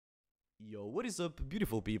Yo, what is up,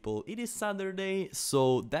 beautiful people? It is Saturday,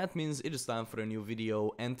 so that means it is time for a new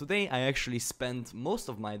video, and today I actually spent most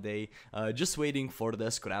of my day just waiting for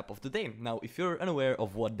the scrap of the day. Now, if you're unaware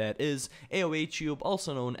of what that is, AOHTube,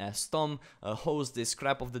 also known as Tom, hosts this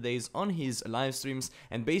scrap of the days on his live streams,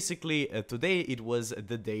 and basically today it was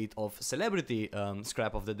the date of celebrity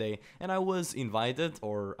scrap of the day, and I was invited,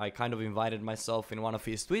 or I kind of invited myself in one of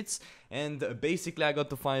his tweets, and basically I got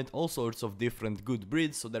to find all sorts of different good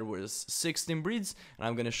breeds. So there was 16 breeds, and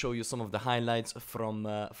I'm gonna show you some of the highlights from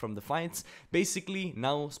the fights. Basically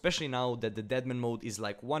now, especially now that the Deadman mode is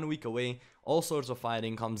like 1 week away, all sorts of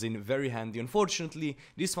fighting comes in very handy. Unfortunately,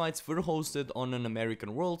 these fights were hosted on an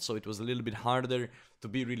American world, so it was a little bit harder to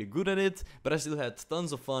be really good at it, but I still had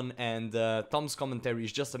tons of fun, and Tom's commentary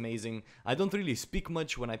is just amazing. I don't really speak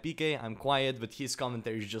much when I PK, I'm quiet, but his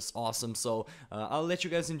commentary is just awesome, so I'll let you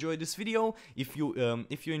guys enjoy this video. If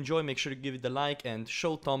you enjoy, make sure to give it a like and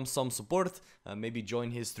show Tom some support. Maybe join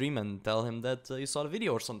his stream and tell him that you saw the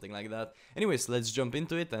video or something like that. Anyways, let's jump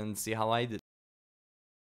into it and see how I did.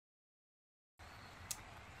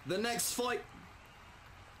 The next fight.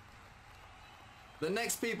 The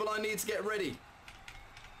next people I need to get ready.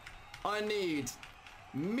 I need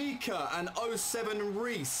Micka and 07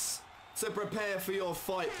 Reese to prepare for your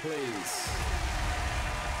fight, please.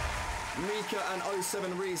 Micka and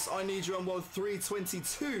 07 Reese, I need you on World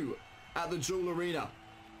 322 at the Jewel Arena.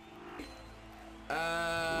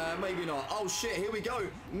 Maybe not. Oh shit, here we go.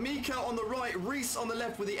 Micka on the right, Reese on the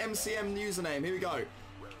left with the MCM username. Here we go.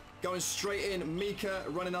 Going straight in, Micka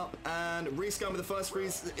running up, and Reese going with the first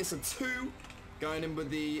freeze. It's a 2. Going in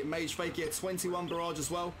with the Mage Fake here, 21 barrage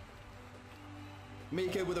as well.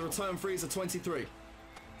 Micka with a return freeze of 23.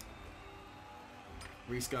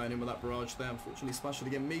 Reese going in with that barrage there, unfortunately splashed it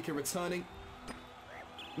again. Micka returning.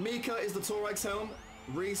 Micka is the Torax helm,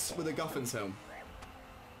 Reese with a Guffin's helm.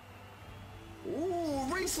 Ooh,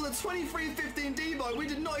 Reese with a 23-15 debuff. We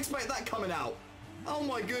did not expect that coming out. Oh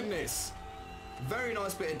my goodness. Very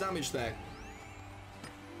nice bit of damage there.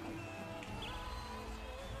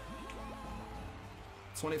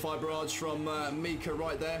 .25 barrage from Micka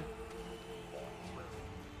right there.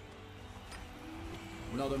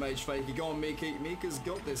 Another Mage Fakey. Go on, Micka. Mika's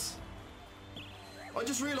got this. I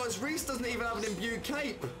just realised Reese doesn't even have an imbued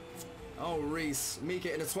cape. Oh, Reese.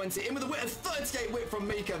 Micka in a 20. In with a whip. A 38 whip from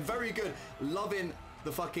Micka. Very good. Loving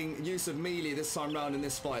the fucking use of melee this time round in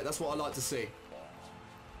this fight. That's what I like to see.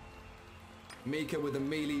 Micka with the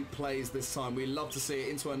melee plays this time. We love to see it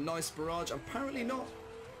into a nice barrage. Apparently not.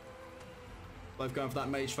 Both going for that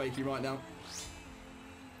Mage Fakey right now.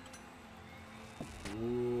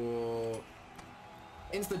 Ooh.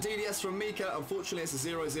 Into the DDS from Micka. Unfortunately, it's a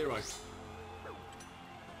 0-0.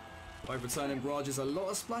 Both returning barrages. A lot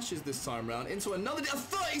of splashes this time round. Into another. A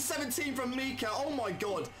 30-17 from Micka. Oh my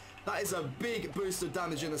god. That is a big boost of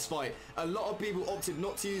damage in this fight. A lot of people opted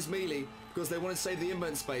not to use melee because they wanted to save the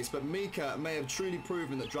invent space, but Micka may have truly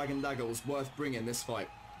proven that Dragon Dagger was worth bringing this fight.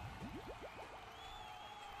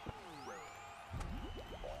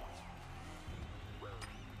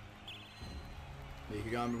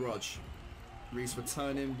 Micka going with Rog. Reese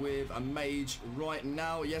returning with a Mage right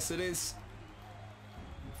now. Yes, it is.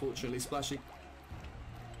 Unfortunately, splashy.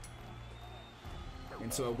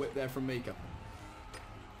 Into a whip there from Micka.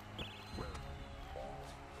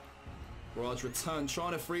 Barrage return,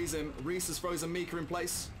 trying to freeze him. Reese has frozen Micka in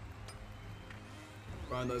place.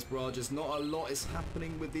 Around those barrages, not a lot is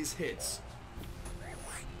happening with these hits.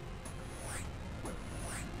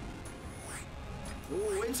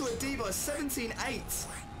 Ooh, into a diva, 17-8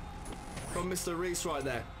 from Mr. Reese right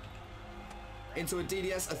there. Into a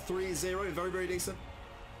DDS, a 3-0, very, very decent.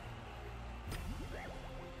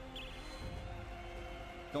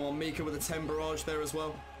 Come on, Micka with a 10 barrage there as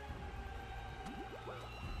well.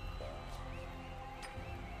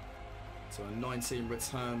 So a 19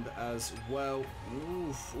 returned as well.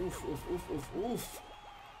 Oof, oof, oof, oof, oof, oof.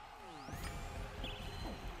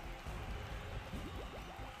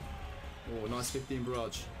 Oh, nice 15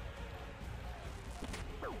 barrage.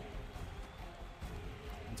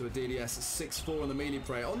 Into a DDS, 6-4 on the melee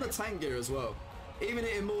prey. On the tank gear as well. Even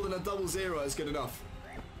hitting more than a 0-0 is good enough.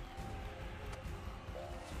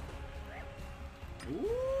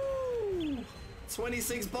 Ooh.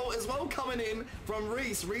 26 bolt as well coming in from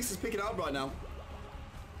Reese. Reese is picking it up right now.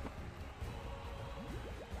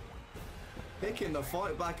 Picking the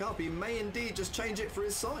fight back up. He may indeed just change it for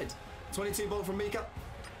his side. 22 bolt from Micka.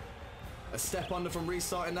 A step under from Reese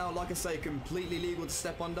starting now. Like I say, completely legal to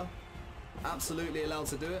step under. Absolutely allowed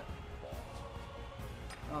to do it.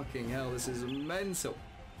 Fucking hell, this is mental.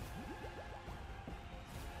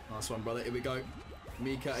 Nice one, brother. Here we go.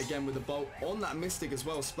 Micka again with the bolt on that Mystic as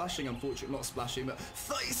well. Splashing, unfortunately. Not splashing, but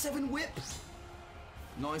 37 whip.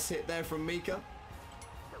 Nice hit there from Micka.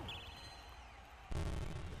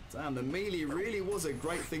 Damn, the melee really was a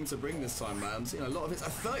great thing to bring this time, man. I'm seeing a lot of hits. A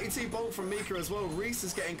 32 bolt from Micka as well. Reese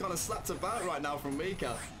is getting kind of slapped about right now from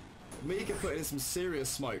Micka. Micka putting in some serious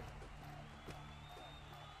smoke.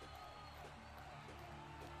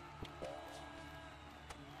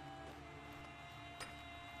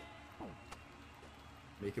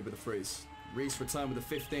 Micka with the freeze. Reese return with the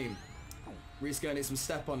 15. Reese going to need some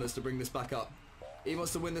step unders to bring this back up. He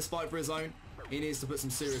wants to win this fight for his own. He needs to put some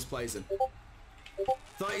serious plays in.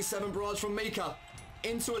 37 barrage from Micka.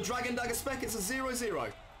 Into a Dragon Dagger spec. It's a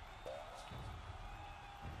 0-0.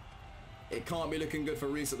 It can't be looking good for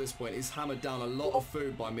Reese at this point. He's hammered down a lot of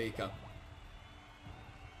food by Micka.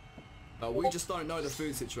 But we just don't know the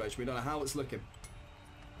food situation. We don't know how it's looking.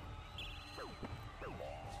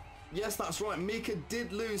 Yes, that's right. Micka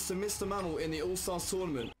did lose to Mr. Mammal in the All-Stars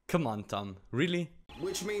tournament. Come on, Tom. Really?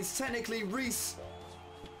 Which means technically Reese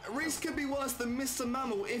could be worse than Mr.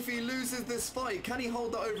 Mammal if he loses this fight. Can he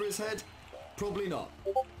hold that over his head? Probably not.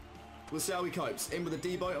 We'll see how he copes. In with a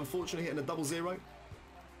D-boat, unfortunately hitting a 0-0.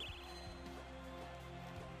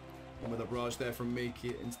 In with a barrage there from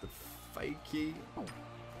Micka into the fakie.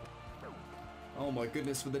 Oh my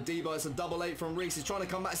goodness, with the D-boat, it's a 8-8 from Reese. He's trying to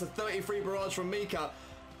come back. It's a 33 barrage from Micka.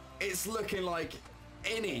 It's looking like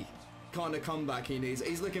any kind of comeback he needs.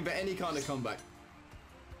 He's looking for any kind of comeback.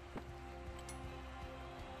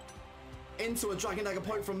 Into a Dragon Dagger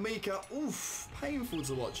poke from Micka. Oof, painful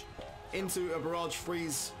to watch. Into a barrage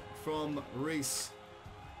freeze from Reese.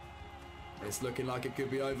 It's looking like it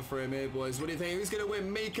could be over for him here, boys. What do you think? Who's going to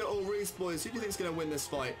win, Micka or Reese, boys? Who do you think is going to win this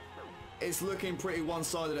fight? It's looking pretty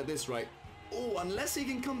one-sided at this rate. Oh, unless he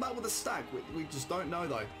can come back with a stack. We just don't know,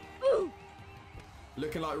 though.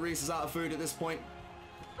 Looking like Reese is out of food at this point.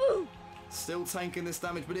 Still tanking this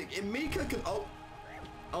damage, but Micka could... Oh,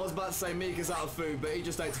 I was about to say Mika's out of food, but he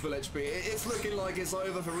just ate full HP. It's looking like it's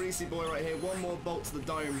over for Reese boy right here. One more bolt to the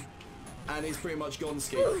dome, and he's pretty much gone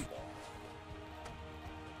ski.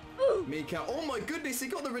 Micka, oh my goodness, he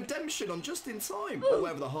got the redemption on just in time. Or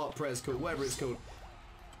whatever the heart prayer is called, whatever it's called.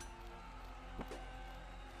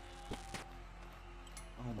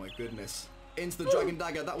 Oh my goodness. Into the Dragon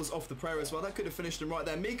Dagger, that was off the prayer as well. That could have finished him right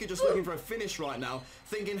there. Micka just looking for a finish right now,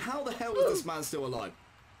 thinking, how the hell is this man still alive?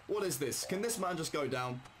 What is this? Can this man just go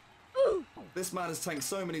down? This man has tanked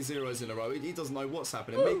so many zeros in a row. He doesn't know what's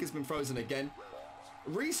happening. Mika's been frozen again.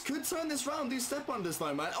 Reese could turn this round, do step unders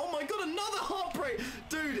though, man. Oh my god, another heartbreak!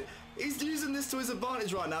 Dude, he's using this to his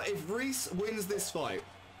advantage right now. If Reese wins this fight,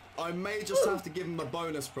 I may just have to give him a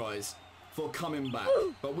bonus prize for coming back.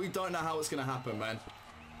 But we don't know how it's going to happen, man.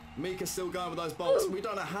 Mika's still going with those bolts. We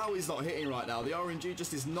don't know how he's not hitting right now. The RNG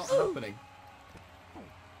just is not happening.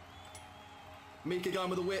 Micka going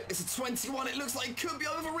with a whip. It's a 21. It looks like it could be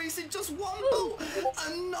over Reese in just one bolt.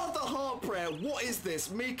 Another heart prayer. What is this?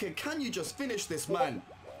 Micka, can you just finish this, man?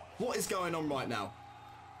 What is going on right now?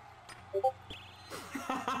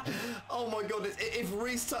 Oh my god. If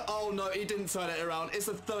Reese... Oh no, he didn't turn it around. It's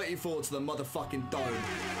a 34 to the motherfucking dome.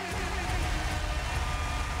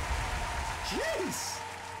 Jeez.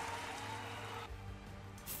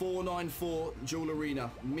 494 Jewel Arena.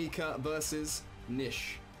 Micka versus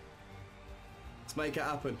Nish. Let's make it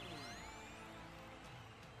happen.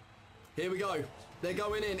 Here we go. They're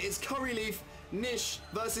going in. It's Curry Leaf, Nish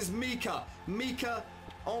versus Micka. Micka,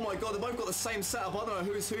 oh my god, they both got the same setup. I don't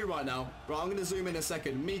know who's who right now. Right, I'm going to zoom in a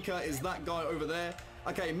second. Micka is that guy over there.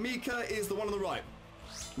 Okay, Micka is the one on the right.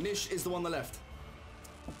 Nish is the one on the left.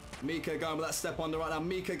 Micka going with that step under right now.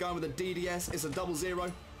 Micka going with the DDS. It's a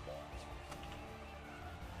 0-0.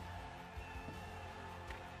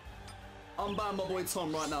 Unban my boy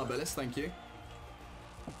Tom right now, Bellis. Thank you.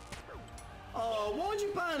 Oh, why'd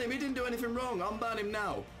you ban him? He didn't do anything wrong. Unban him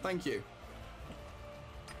now. Thank you.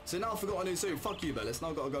 So now I forgot a new suit. Fuck you, Bellis. Now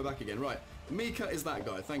I've got to go back again. Right. Micka is that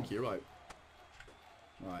guy. Thank you. Right.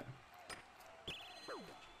 Right.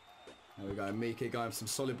 There we go. Micka going for some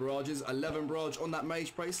solid barrages. 11 barrage on that mage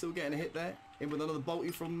spray. Still getting a hit there. In with another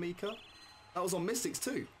bolty from Micka. That was on Mystics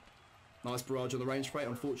too. Nice barrage on the range spray.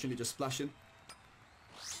 Unfortunately just splashing.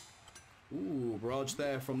 Ooh, barrage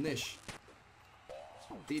there from Nish.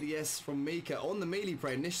 DDS from Micka on the melee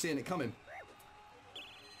prey. Nish seeing it coming.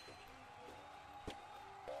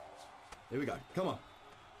 Here we go. Come on.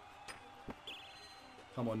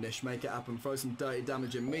 Come on, Nish. Make it happen. Throw some dirty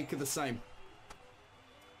damage in. Micka the same.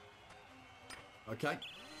 Okay.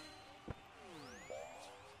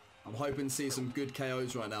 I'm hoping to see some good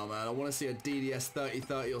KOs right now, man. I want to see a DDS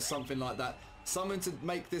 30-30 or something like that. Something to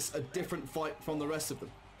make this a different fight from the rest of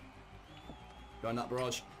them. Going that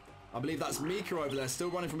barrage. I believe that's Micka over there, still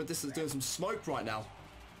running from a distance, doing some smoke right now.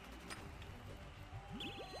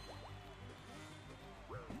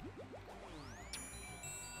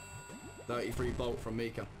 .33 bolt from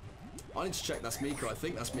Micka. I need to check that's Micka. I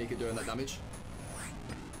think that's Micka doing that damage.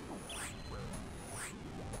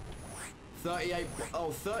 38.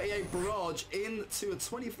 Oh, 38 barrage into a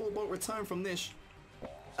 24 bolt return from Nish.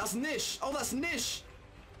 That's Nish. Oh, that's Nish.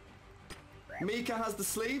 Micka has the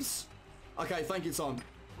sleeves. Okay, thank you, Tom.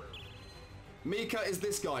 Micka is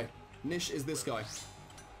this guy. Nish is this guy.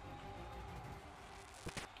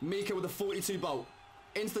 Micka with a 42 bolt.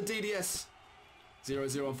 Into the DDS.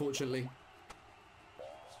 0-0, unfortunately.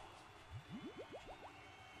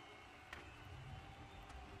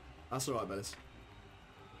 That's alright, Bellis.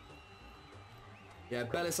 Yeah,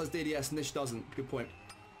 Bellis has DDS, Nish doesn't. Good point.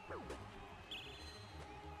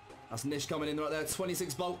 That's Nish coming in right there.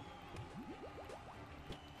 26 bolt.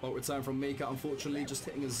 Bolt return from Micka, unfortunately, just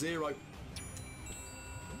hitting a 0.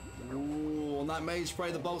 Ooh, on that mage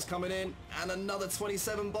spray, the bolt's coming in. And another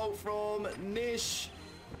 27 bolt from Nish.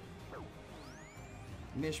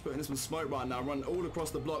 Nish putting in some smoke right now, running all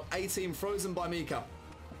across the block. 18 frozen by Micka.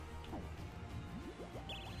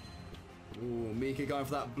 Ooh, Micka going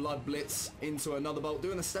for that blood blitz into another bolt.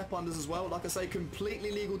 Doing the step unders as well. Like I say,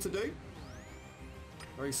 completely legal to do.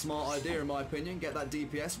 Very smart idea in my opinion. Get that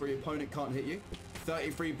DPS where your opponent can't hit you.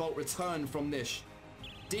 33 bolt return from Nish.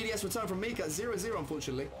 DDS return from Micka. 0-0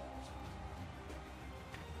 unfortunately.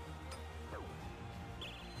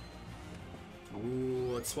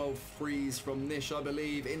 Ooh, a 12 freeze from Nish, I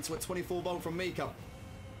believe, into a 24 bolt from Micka.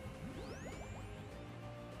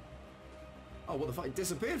 Oh, what the fuck? It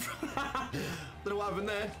disappeared. Don't know what happened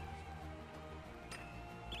there.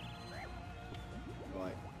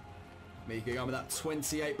 Right. Micka going with that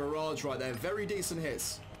 28 barrage right there. Very decent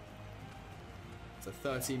hits. It's a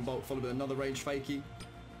 13 bolt followed with another range fakie.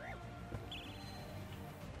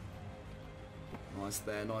 Nice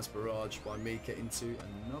there. Nice barrage by Micka into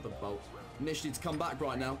another bolt. Nish needs to come back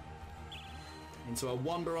right now. Into a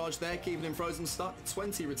 1 barrage there, keeping him frozen stuck.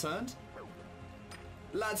 20 returned.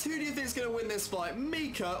 Lads, who do you think is going to win this fight?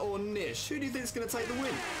 Micka or Nish? Who do you think is going to take the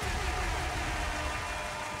win?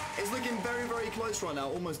 It's looking very, very close right now.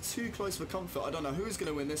 Almost too close for comfort. I don't know who's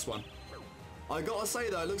going to win this one. I gotta say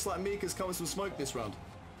though, it looks like Mika's coming some smoke this round.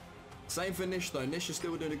 Same for Nish though. Nish is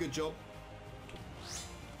still doing a good job.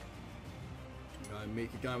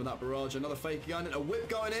 Micka going with that barrage. Another fake going in. A whip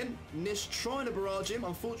going in. Nish trying to barrage him.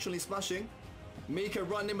 Unfortunately splashing. Micka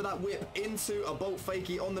running in with that whip into a bolt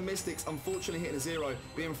fakie on the Mystics. Unfortunately hitting a 0.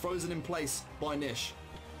 Being frozen in place by Nish.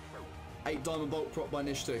 8 diamond bolt prop by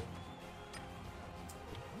Nish too.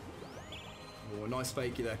 Oh, nice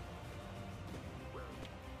fakie there.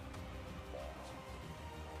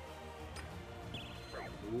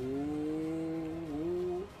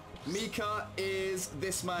 Ooh. Micka is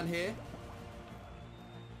this man here.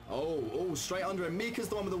 Oh, straight under him. Mika's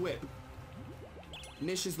the one with the whip.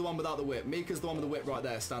 Nish is the one without the whip. Mika's the one with the whip right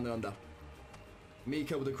there, standing under.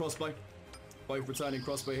 Micka with the crossbow. Both returning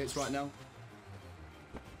crossbow hits right now.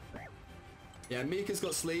 Yeah, Mika's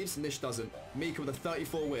got sleeves, Nish doesn't. Micka with a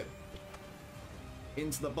 34 whip.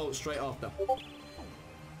 Into the bolt straight after.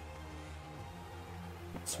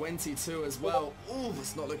 22 as well. Ooh,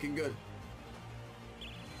 it's not looking good.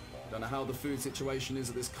 Don't know how the food situation is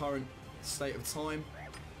at this current state of time.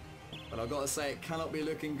 But I've got to say, it cannot be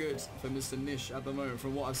looking good for Mr. Nish at the moment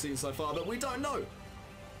from what I've seen so far. But we don't know.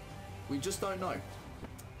 We just don't know.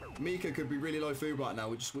 Micka could be really low food right now.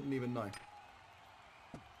 We just wouldn't even know.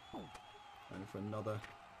 Going for another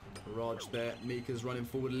barrage there. Mika's running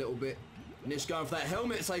forward a little bit. Nish going for that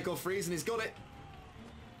helmet takeoff freeze, and he's got it.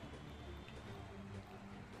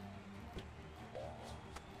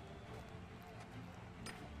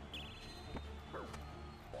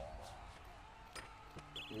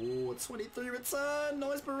 Ooh, 23 return.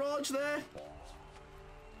 Nice barrage there.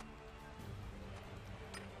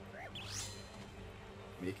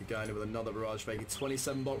 Micka going in with another barrage fakie.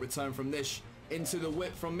 27 bolt return from Nish. Into the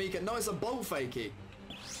whip from Micka. No, it's a bolt fakie.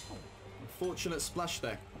 Unfortunate splash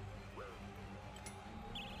there.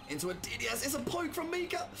 Into a DDS. It's a poke from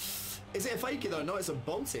Micka. Is it a fakie though? No, it's a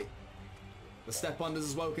bolty. The step unders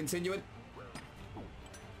as well continuing.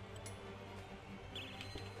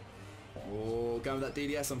 Oh, going with that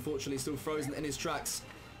DDS, unfortunately still frozen in his tracks.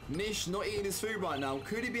 Nish not eating his food right now.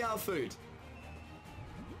 Could he be out of food?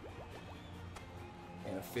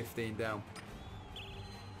 Yeah, 15 down.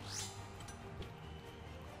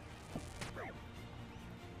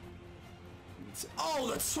 Oh,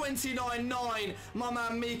 the 29-9. My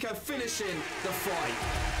man Micka finishing the fight.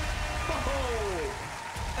 Oh,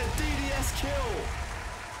 a DDS kill.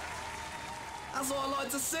 That's what I like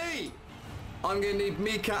to see. I'm going to need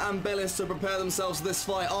Micka and Bellis to prepare themselves for this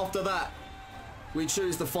fight. After that, we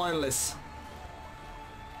choose the finalists.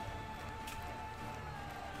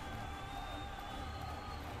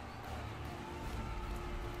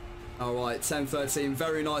 Alright, 10-13.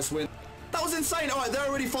 Very nice win. That was insane. Alright, they're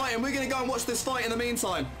already fighting. We're going to go and watch this fight in the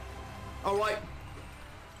meantime. Alright.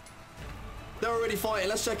 They're already fighting.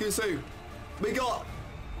 Let's check who's who. We got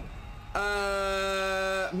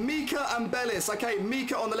Micka and Bellis. Okay,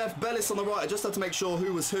 Micka on the left, Bellis on the right. I just have to make sure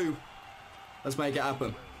who was who. Let's make it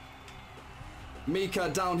happen.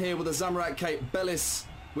 Micka down here with the Zamorak cape. Bellis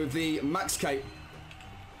with the Max cape.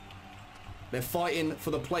 They're fighting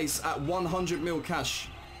for the place at 100 mil cash.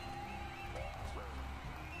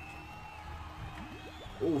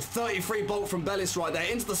 Oh, 33 bolt from Bellis right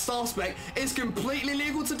there into the star spec. It's completely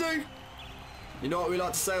legal to do. You know what we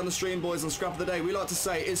like to say on the stream, boys, on Scrap of the Day? We like to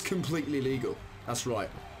say it's completely legal. That's right.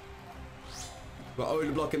 Got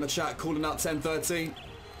Oda Block in the chat calling out 10-13.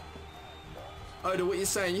 Oda, what you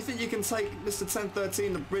saying? You think you can take Mr.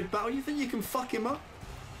 10-13 the Brid battle? You think you can fuck him up?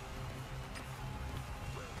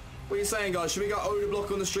 What are you saying, guys? Should we get Oda Block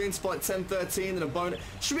on the stream to fight 10-13 and a bonus?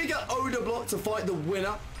 Should we get Oda Block to fight the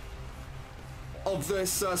winner of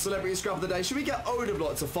this Celebrity Scrap of the Day? Should we get Oda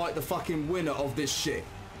Block to fight the fucking winner of this shit?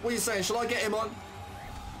 What are you saying? Shall I get him on?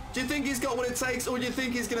 Do you think he's got what it takes, or do you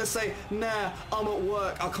think he's going to say, nah, I'm at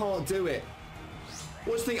work, I can't do it?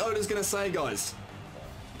 What do you think Oda's going to say, guys?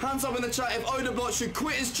 Hands up in the chat if Oda Block should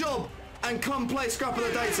quit his job and come play Scrap of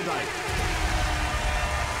the Day today.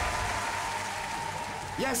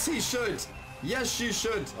 Yes, he should. Yes, you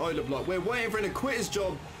should, Oda Block. We're waiting for him to quit his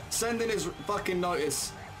job, send in his fucking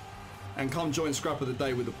notice, and come join Scrap of the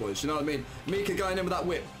Day with the boys. You know what I mean? Micka going in with that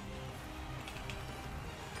whip.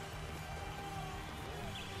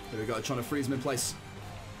 There we go, trying to freeze him in place.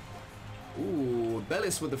 Ooh,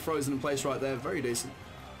 Bellis with the frozen in place right there. Very decent.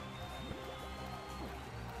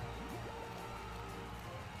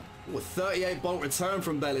 Ooh, 38 bolt return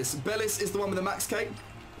from Bellis. Bellis is the one with the max cape.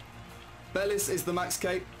 Bellis is the max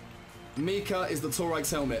cape. Micka is the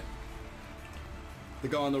Torag's helmet. The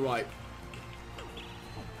guy on the right.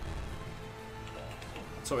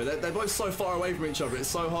 Sorry, they're both so far away from each other. It's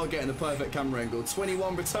so hard getting the perfect camera angle.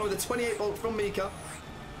 21 return with a 28 bolt from Micka.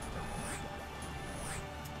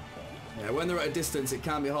 Yeah, when they're at a distance, it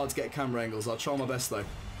can be hard to get camera angles. I'll try my best, though.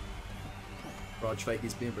 Barrage fake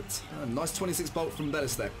is being returned. Nice 26 bolt from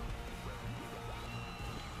Bellis there.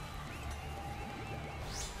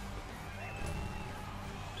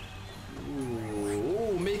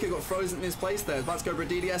 Ooh, Micka got frozen in his place there. About to go for a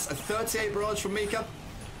DDS. A 38 barrage from Micka.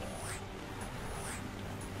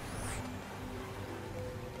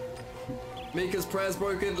 Mika's prayer's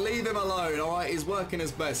broken. Leave him alone, alright? He's working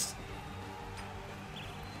his best.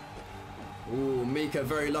 Ooh, Micka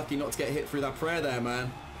very lucky not to get hit through that prayer there,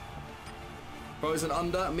 man. Frozen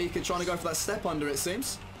under. Micka trying to go for that step under, it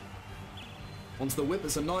seems. Onto the whip.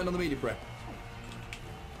 It's a 9 on the media prayer.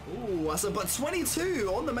 Ooh, that's a but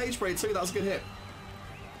 22 on the mage prayer too. That was a good hit.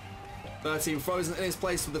 13 frozen in his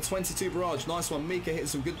place with the 22 barrage. Nice one. Micka hitting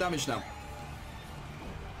some good damage now.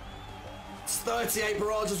 It's 38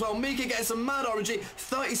 barrage as well. Micka getting some mad RNG.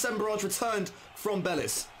 37 barrage returned from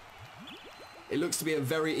Bellis. It looks to be a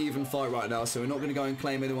very even fight right now, so we're not going to go and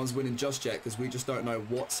claim anyone's winning just yet because we just don't know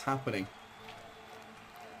what's happening.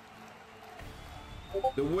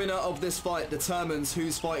 The winner of this fight determines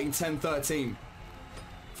who's fighting 10-13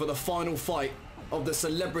 for the final fight of the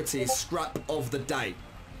Celebrity Scrap of the Day.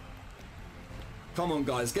 Come on,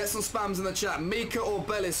 guys. Get some spams in the chat. Micka or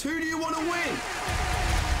Bellis, who do you want to win?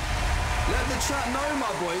 Let the chat know,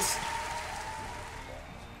 my boys.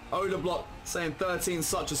 Oda Block saying 13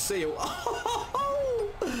 such a seal.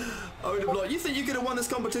 Oda Block, you think you could have won this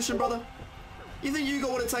competition, brother? You think you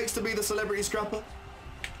got what it takes to be the Celebrity Scrapper?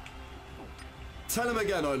 Tell him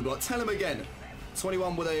again, Oda Block. Tell him again.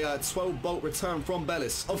 21 with a 12 bolt return from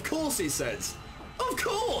Bellis. Of course, he says. Of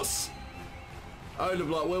course. Oda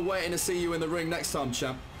Block, we're waiting to see you in the ring next time,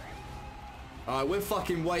 champ. Alright, we're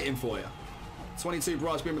fucking waiting for you. 22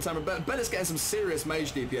 barrage being returned. Bellis getting some serious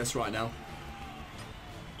mage DPS right now.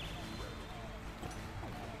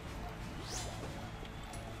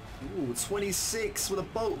 Ooh, 26 with a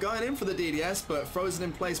bolt going in for the DDS, but frozen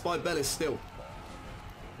in place by Bellis still.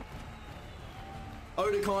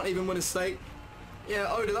 Oda can't even win a state. Yeah,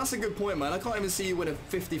 Oda, that's a good point, man. I can't even see you win a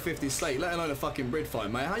 50-50 slate, let alone a fucking Brid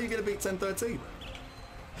fight, mate. How are you going to beat 10-13?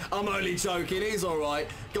 I'm only joking. He's all right.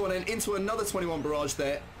 Go on in into another 21 barrage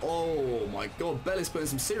there. Oh, my God. Bellis putting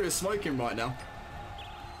some serious smoke in right now.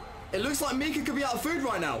 It looks like Micka could be out of food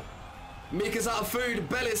right now. Mika's out of food.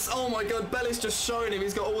 Bellis, oh, my God. Bellis just showing him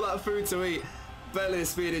he's got all that food to eat.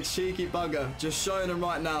 Bellis being a cheeky bugger. Just showing him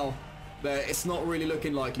right now that it's not really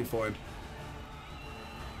looking likely for him.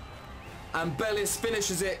 And Bellis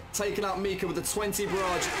finishes it, taking out Micka with a 20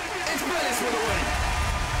 barrage. It's Bellis with a win.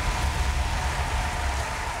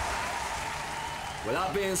 With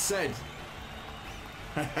that being said,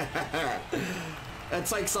 that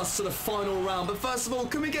takes us to the final round. But first of all,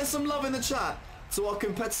 can we get some love in the chat to our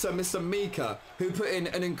competitor, Mr. Micka, who put in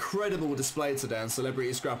an incredible display today on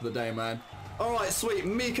Celebrity Scrap of the Day, man. All right, sweet.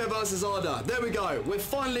 Micka versus Arda. There we go. We're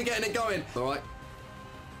finally getting it going. All right.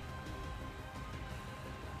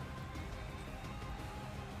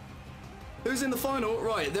 Who's in the final?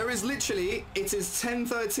 Right, there is literally, it is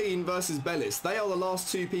 10-13 versus Bellis. They are the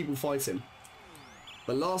last two people fighting.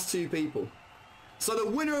 The last two people. So the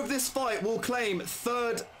winner of this fight will claim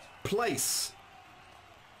 3rd place.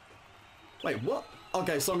 Wait, what?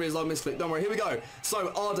 Okay, some reason I misclicked. Don't worry, here we go.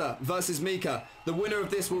 So Arda versus Micka. The winner of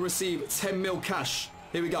this will receive 10 mil cash.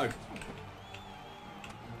 Here we go.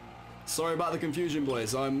 Sorry about the confusion,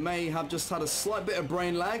 boys. I may have just had a slight bit of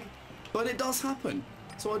brain lag, but it does happen.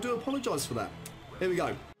 So I do apologise for that. Here we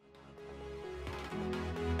go.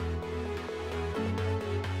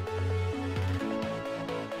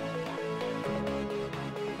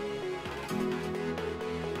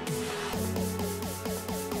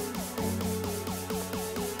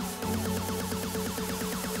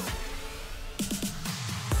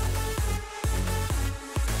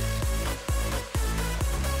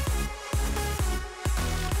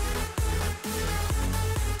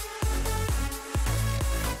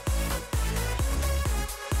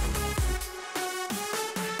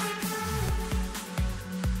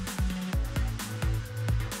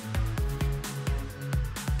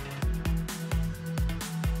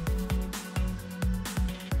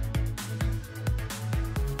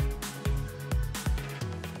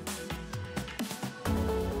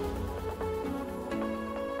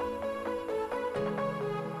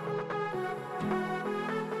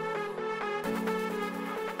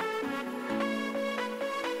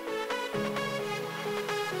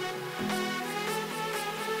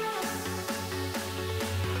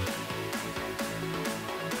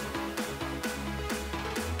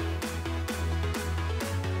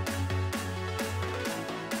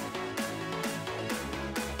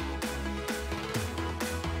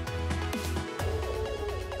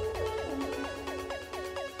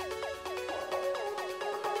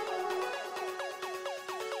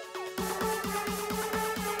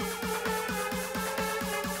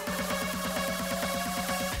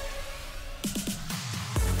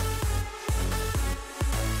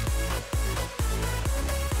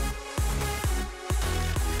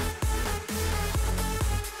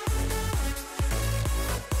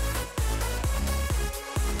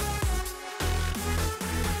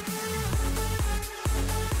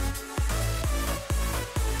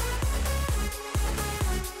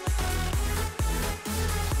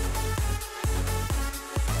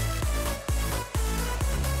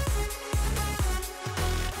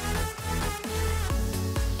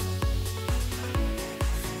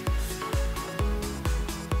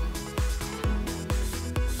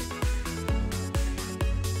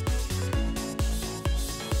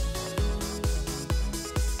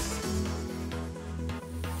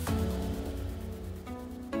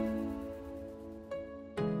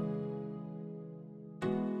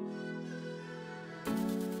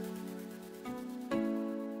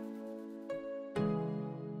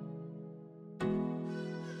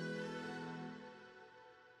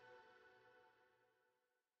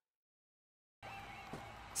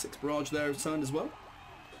 Six barrage there returned as well.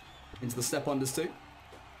 Into the step unders too.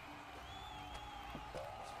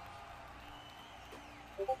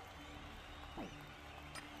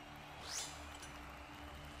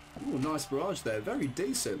 Ooh, nice barrage there. Very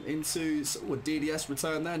decent. Into a DDS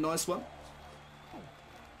return there. Nice one.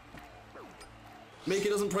 Micka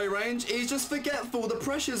doesn't play range. He's just forgetful. The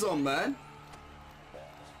pressure's on, man.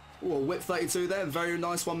 Ooh, a whip 32 there. Very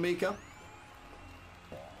nice one, Micka.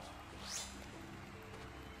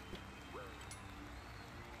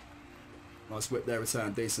 Nice whip there,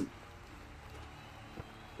 return, decent.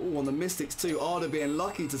 Oh, on the Mystics too. Arda being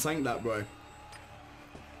lucky to tank that, bro.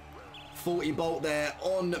 40 bolt there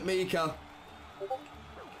on Micka.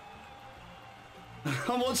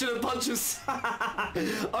 I'm watching a bunch of...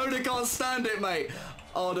 Oda can't stand it, mate.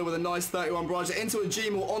 Arda with a nice 31 barrage into a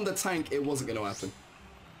Gmaul on the tank. It wasn't going to happen.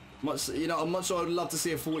 Much, you know, I'm much sure I'd love to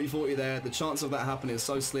see a 40-40 there. The chance of that happening is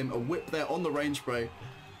so slim. A whip there on the range spray.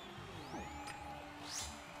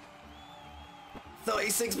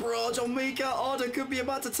 36 barrage on Micka. Arda could be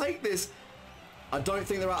about to take this. I don't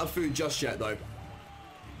think they're out of food just yet, though.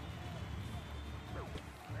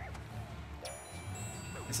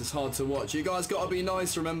 This is hard to watch. You guys got to be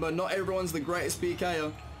nice, remember. Not everyone's the greatest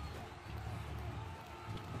PKer.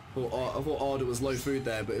 I thought Arda was low food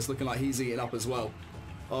there, but it's looking like he's eating up as well.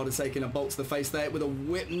 Arda taking a bolt to the face there with a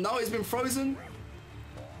whip. No, he's been frozen.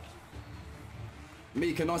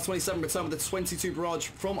 Micka, nice 27 return with a 22 barrage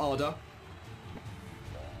from Arda.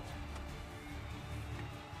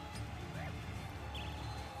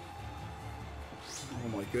 Oh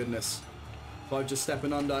my goodness. 5 just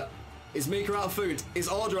stepping under. Is Micka out of food? Is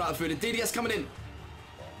Arda out of food? And DDS coming in.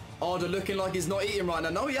 Arda looking like he's not eating right now.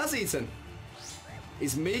 No, he has eaten.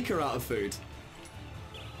 Is Micka out of food?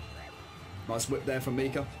 Nice whip there from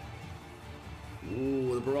Micka.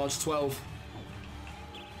 Ooh, the barrage 12.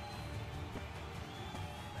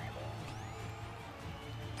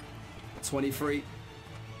 $23.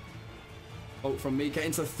 Oh, from Micka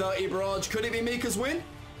into 30 barrage. Could it be Mika's win?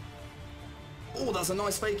 Oh, that's a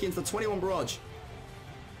nice fake into 21 barrage.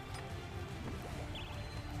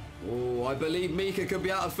 Oh, I believe Micka could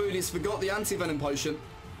be out of food. He's forgot the anti-venom potion.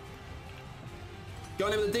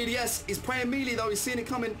 Going in with the DDS. He's praying melee though. He's seeing it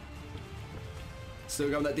coming.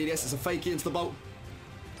 Still going with that DDS. It's a fakey into the bolt.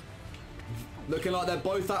 Looking like they're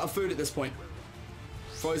both out of food at this point.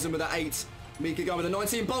 Frozen with that 8. Micka going with a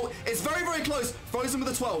 19 bolt. It's very, very close. Frozen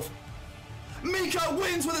with a 12. Micka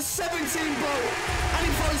wins with a 17 bolt. And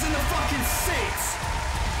he throws in the fucking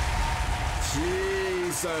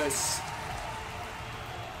 6. Jesus.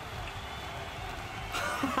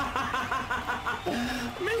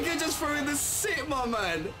 Micka just threw in the 6, my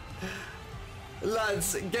man.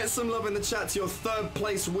 Lads, get some love in the chat to your 3rd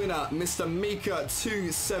place winner, Mr. Micka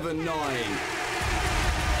 279.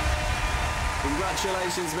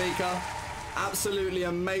 Congratulations, Micka. Absolutely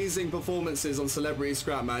amazing performances on Celebrity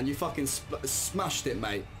Scrap, man. You fucking smashed it,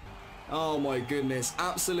 mate. Oh my goodness.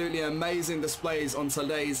 Absolutely amazing displays on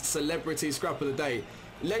today's Celebrity Scrap of the Day.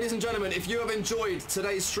 Ladies and gentlemen, if you have enjoyed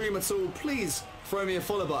today's stream at all, please throw me a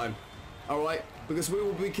follow button. Alright? Because we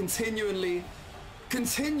will be continually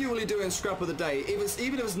doing Scrap of the Day. Even if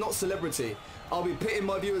it's not Celebrity, I'll be pitting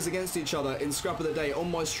my viewers against each other in Scrap of the Day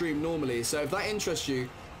on my stream normally. So if that interests you,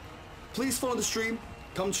 please follow the stream.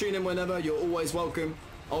 Come tune in whenever. You're always welcome.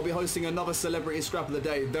 I'll be hosting another Celebrity Scrap of the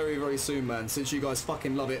Day very, very soon, man, since you guys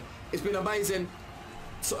fucking love it. It's been amazing.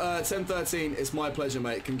 10-13, it's my pleasure,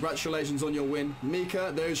 mate. Congratulations on your win.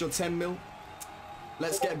 Micka, there's your 10 mil.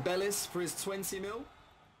 Let's get Bellis for his 20 mil.